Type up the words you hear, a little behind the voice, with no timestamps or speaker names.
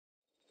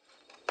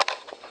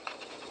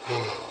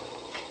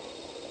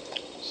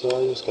So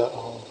I just got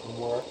home from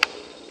work.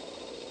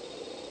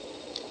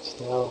 It's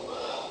now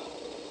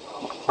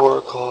 4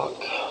 o'clock.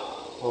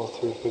 Well,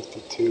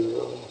 3:52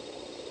 really.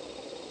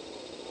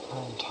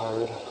 I'm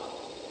tired.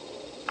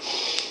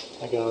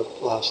 I got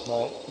up last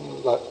night,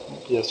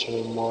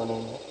 yesterday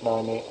morning at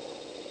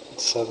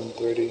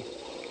 7:30.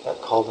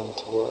 Got called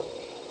into work.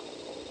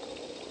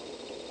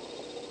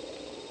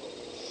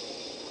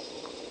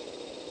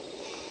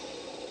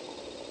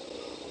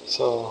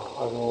 So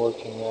I've been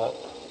working at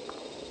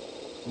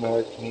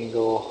American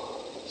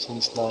Eagle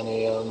since 9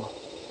 a.m.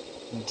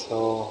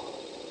 until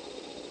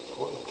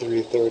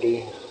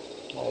 3:30.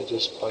 I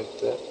just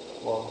biked it.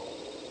 Well,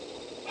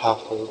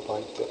 halfway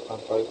biked it. My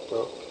bike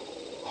broke.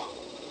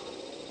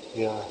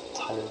 Yeah,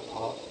 tire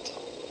popped.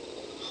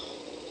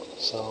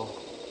 So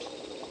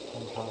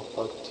I'm kind of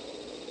fucked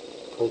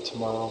for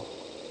tomorrow.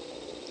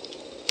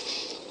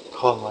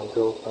 Called my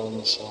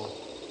girlfriend, so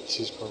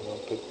she's probably gonna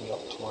pick me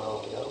up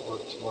tomorrow. I got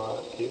work tomorrow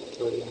at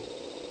 8:30.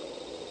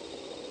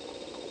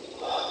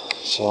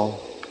 So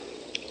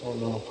I don't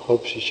know.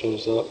 Hope she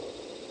shows up.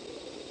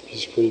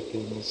 She's pretty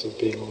famous of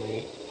being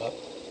late, but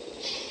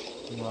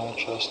I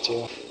trust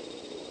you.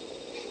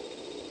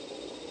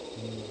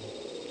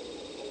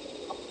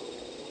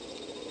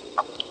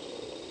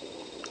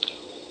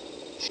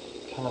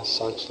 Kind of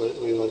sucks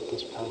lately. Like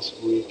this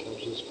past week,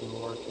 I've just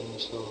been working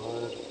so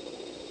hard.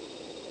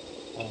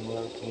 And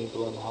American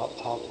Eagle and Hot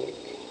Topic.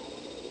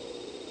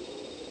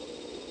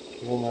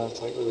 Even though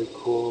it's like really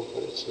cool,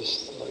 but it's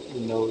just like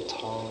no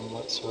time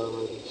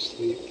whatsoever to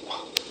sleep.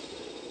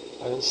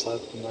 I haven't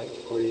slept in like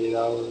 48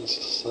 hours,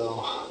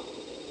 so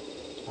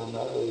I'm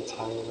not really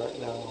tired right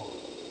now.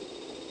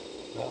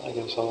 But I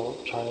guess I'll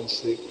try and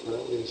sleep for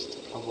at least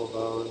a couple of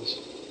hours.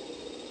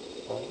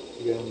 But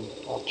again,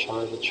 I'll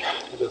try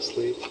to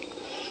sleep.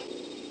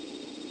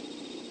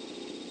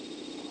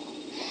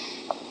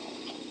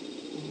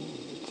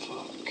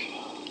 Fuck.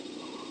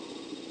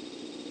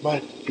 My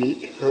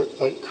feet hurt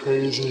like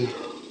crazy.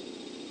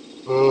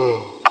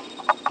 Ugh.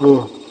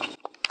 Ugh.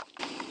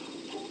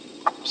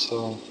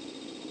 So,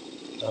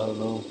 I don't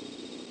know.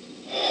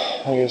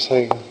 I guess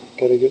I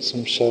gotta get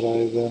some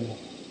shut-eye then.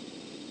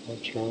 I'll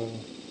try.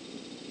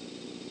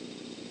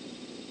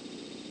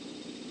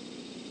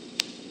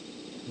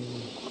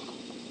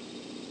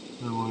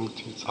 I'm way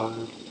too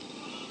tired.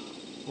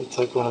 It's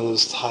like one of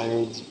those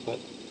tireds, but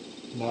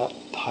not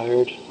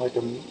tired. Like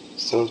I'm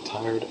so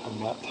tired, I'm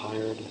not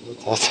tired.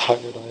 That's how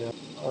tired I am.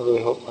 I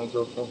really hope my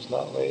girlfriend's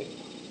not late.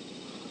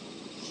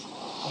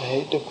 I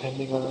hate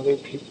depending on other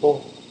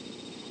people.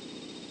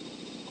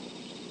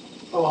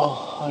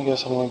 Well, I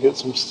guess I'm gonna get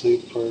some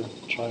sleep or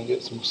try and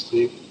get some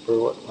sleep or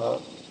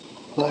whatnot.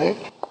 Night.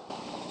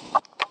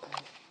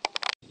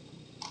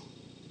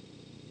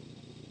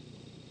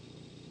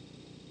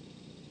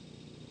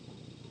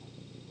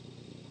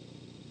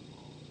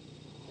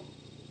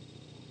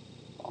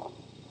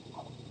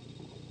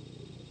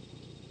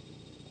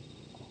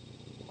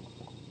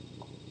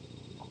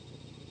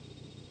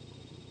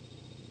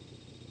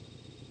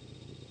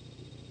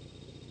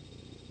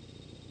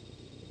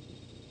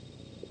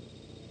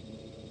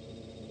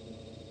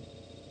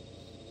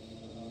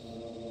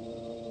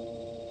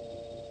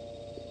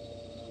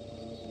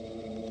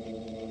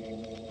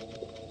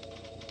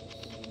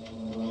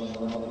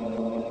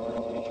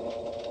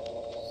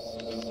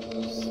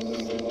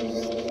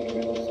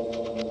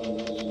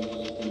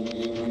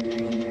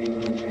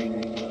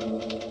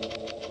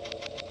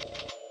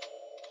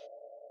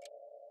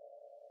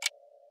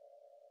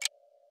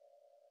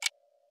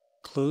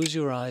 Close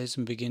your eyes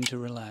and begin to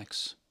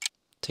relax.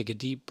 Take a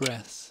deep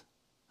breath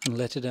and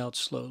let it out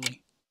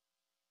slowly.